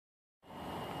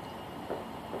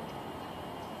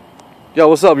Yo,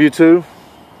 what's up, YouTube?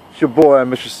 It's your boy,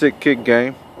 Mr. Sick Kick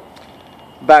Game.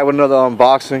 Back with another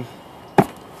unboxing.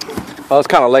 It's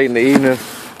kind of late in the evening,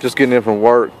 just getting in from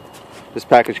work. This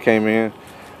package came in.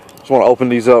 Just want to open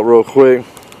these up real quick.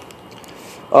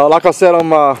 Like I said on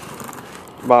my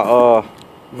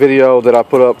video that I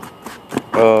put up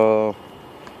the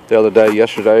other day,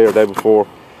 yesterday or day before,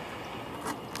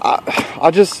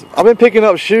 I've been picking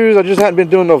up shoes. I just hadn't been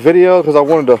doing no video because I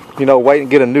wanted to, wait and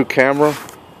get a new camera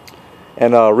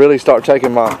and really start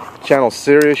taking my channel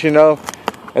serious, And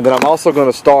then I'm also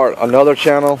going to start another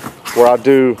channel where I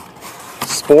do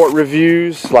sport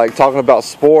reviews, like talking about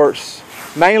sports,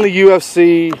 mainly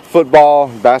UFC, football,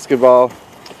 basketball,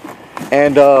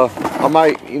 and I'm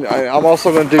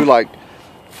also going to do like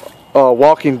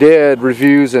Walking Dead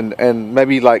reviews and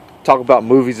maybe like talk about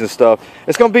movies and stuff.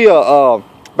 It's going to be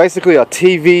basically a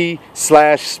TV/sports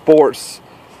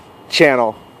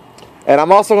channel. And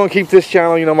I'm also going to keep this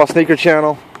channel, my sneaker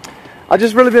channel. I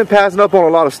just really been passing up on a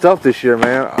lot of stuff this year,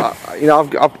 man.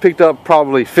 I've picked up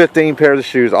probably 15 pairs of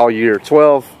shoes all year,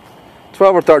 12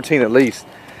 or 13 at least.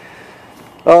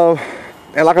 And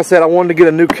like I said, I wanted to get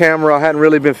a new camera. I hadn't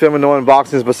really been filming no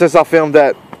unboxings, but since I filmed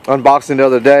that unboxing the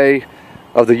other day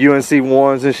of the UNC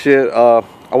ones and shit, I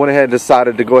went ahead and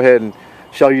decided to go ahead and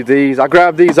show you these. I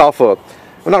grabbed these off of,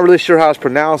 I'm not really sure how it's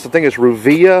pronounced. I think it's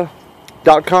Ruvilla.com.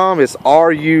 It's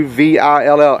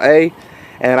Ruvilla,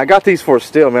 and I got these for a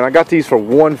steal, man. I got these for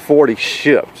 $140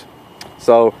 shipped.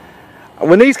 So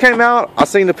when these came out, I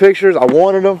seen the pictures. I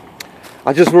wanted them.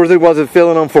 I just really wasn't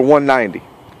feeling them for $190,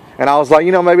 and I was like,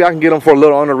 maybe I can get them for a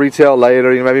little under retail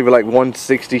later. Maybe like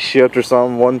 $160 shipped or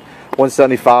something,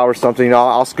 $175 or something.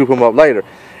 I'll scoop them up later.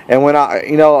 And when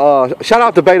shout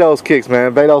out to Beto's Kicks,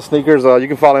 man. Beto's Sneakers. You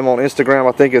can follow him on Instagram.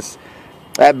 I think it's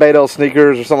at Beto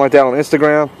Sneakers or something like that on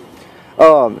Instagram.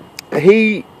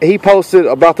 He posted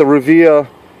about the Ruvilla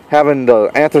having the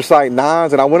anthracite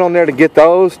 9s, and I went on there to get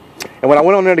those. And when I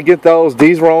went on there to get those,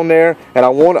 these were on there, and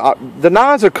the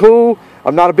 9s are cool.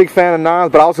 I'm not a big fan of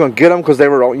 9s, but I was going to get them because they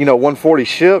were, $140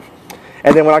 shipped.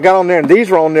 And then when I got on there and these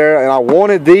were on there, and I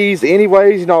wanted these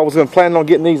anyways, I was planning on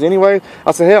getting these anyways,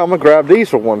 I said, hell, I'm going to grab these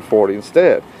for $140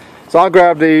 instead. So I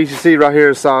grabbed these. You see right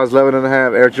here, size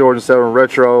 11.5, Air Jordan 7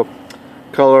 Retro.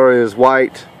 Color is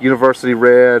white, University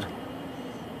Red,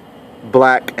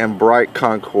 black, and bright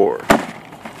Concord.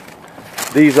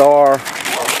 These are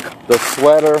the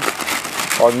sweater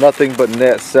or nothing but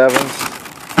net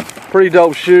 7s. Pretty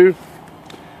dope shoe.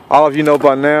 All of you know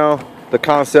by now the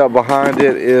concept behind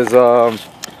it is the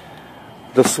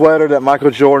sweater that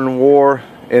Michael Jordan wore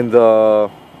in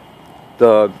the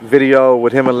video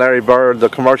with him and Larry Bird, the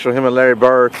commercial, him and Larry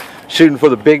Bird shooting for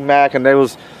the Big Mac, and they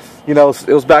was, it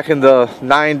was back in the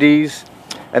 90s,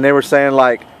 and they were saying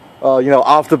like,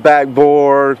 off the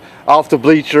backboard, off the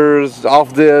bleachers,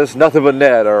 off this, nothing but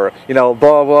net, or, blah,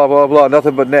 blah, blah, blah,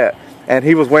 nothing but net. And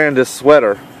he was wearing this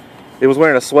sweater. He was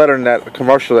wearing a sweater in that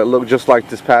commercial that looked just like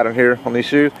this pattern here on these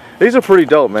shoes. These are pretty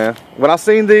dope, man. When I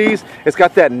seen these, it's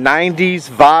got that 90s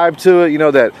vibe to it,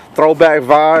 that throwback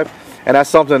vibe. And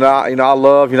that's something that I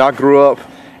love. I grew up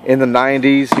in the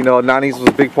 90s. 90s was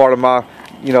a big part of my,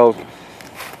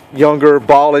 younger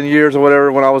balling years or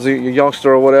whatever, when I was a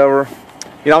youngster or whatever.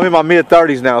 I'm in my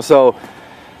mid-30s now, so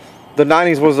the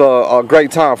 90s was a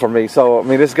great time for me. So,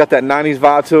 this got that 90s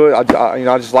vibe to it.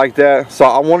 I just like that. So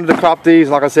I wanted to cop these,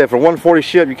 and like I said, for $140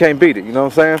 ship, you can't beat it, you know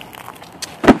what I'm saying?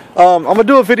 I'm going to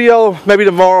do a video maybe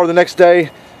tomorrow or the next day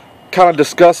kind of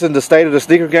discussing the state of the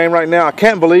sneaker game right now. I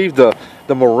can't believe the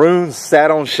maroons sat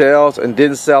on shelves and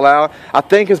didn't sell out. I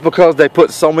think it's because they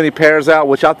put so many pairs out,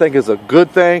 which I think is a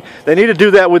good thing. They need to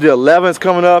do that with the 11s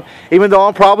coming up, even though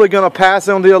I'm probably going to pass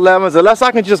on the 11s unless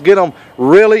I can just get them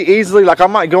really easily. Like I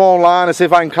might go online and see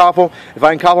if I can cop them. If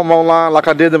I can cop them online like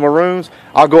I did the maroons,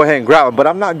 I'll go ahead and grab them. But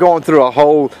I'm not going through a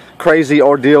whole crazy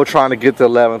ordeal trying to get the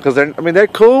 11 because they're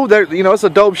cool. It's a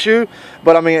dope shoe,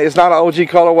 but it's not an OG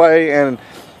colorway, and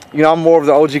I'm more of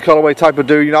the OG colorway type of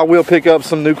dude. I will pick up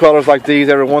some new colors like these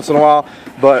every once in a while.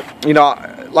 But,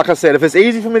 like I said, if it's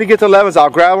easy for me to get the 11s, I'll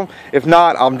grab them. If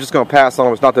not, I'm just going to pass on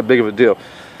them. It's not that big of a deal.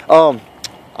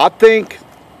 I think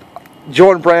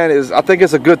Jordan Brand I think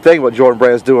it's a good thing what Jordan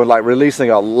Brand is doing, like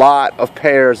releasing a lot of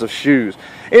pairs of shoes.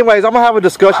 Anyways, I'm going to have a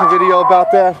discussion video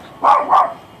about that.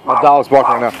 My dog's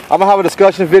barking right now. I'm going to have a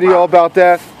discussion video about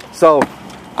that. So,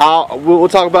 we'll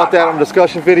talk about that on the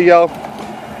discussion video.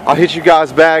 I'll hit you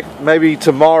guys back maybe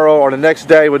tomorrow or the next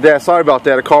day with that. Sorry about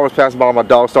that. A car was passing by and my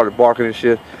dog started barking and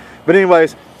shit. But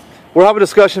anyways, we'll have a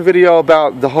discussion video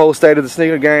about the whole state of the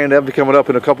sneaker game. That'll be coming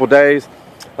up in a couple days.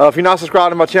 If you're not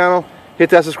subscribed to my channel, hit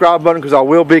that subscribe button because I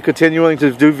will be continuing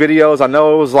to do videos. I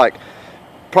know it was like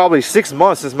probably 6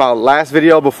 months since my last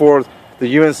video before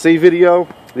the UNC video,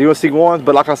 the UNC ones.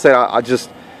 But like I said, I just,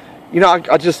 you know,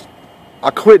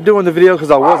 I quit doing the video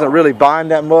because I wasn't really buying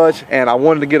that much, and I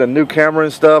wanted to get a new camera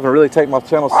and stuff and really take my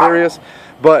channel serious.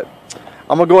 But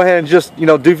I'm gonna go ahead and just, you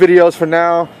know, do videos for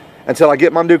now until I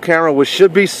get my new camera, which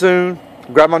should be soon.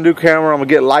 Grab my new camera, I'm gonna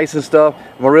get lights and stuff.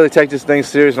 I'm gonna really take this thing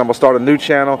serious, and I'm gonna start a new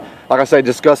channel, like I say,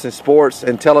 discussing sports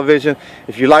and television.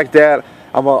 If you like that,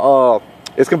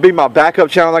 it's gonna be my backup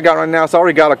channel I got right now. It's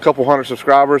already got a couple hundred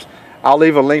subscribers. I'll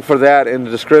leave a link for that in the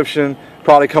description,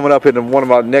 probably coming up in one of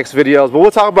my next videos. But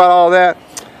we'll talk about all that.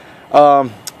 All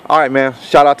right, man.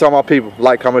 Shout out to all my people.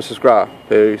 Like, comment, subscribe.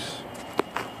 Peace.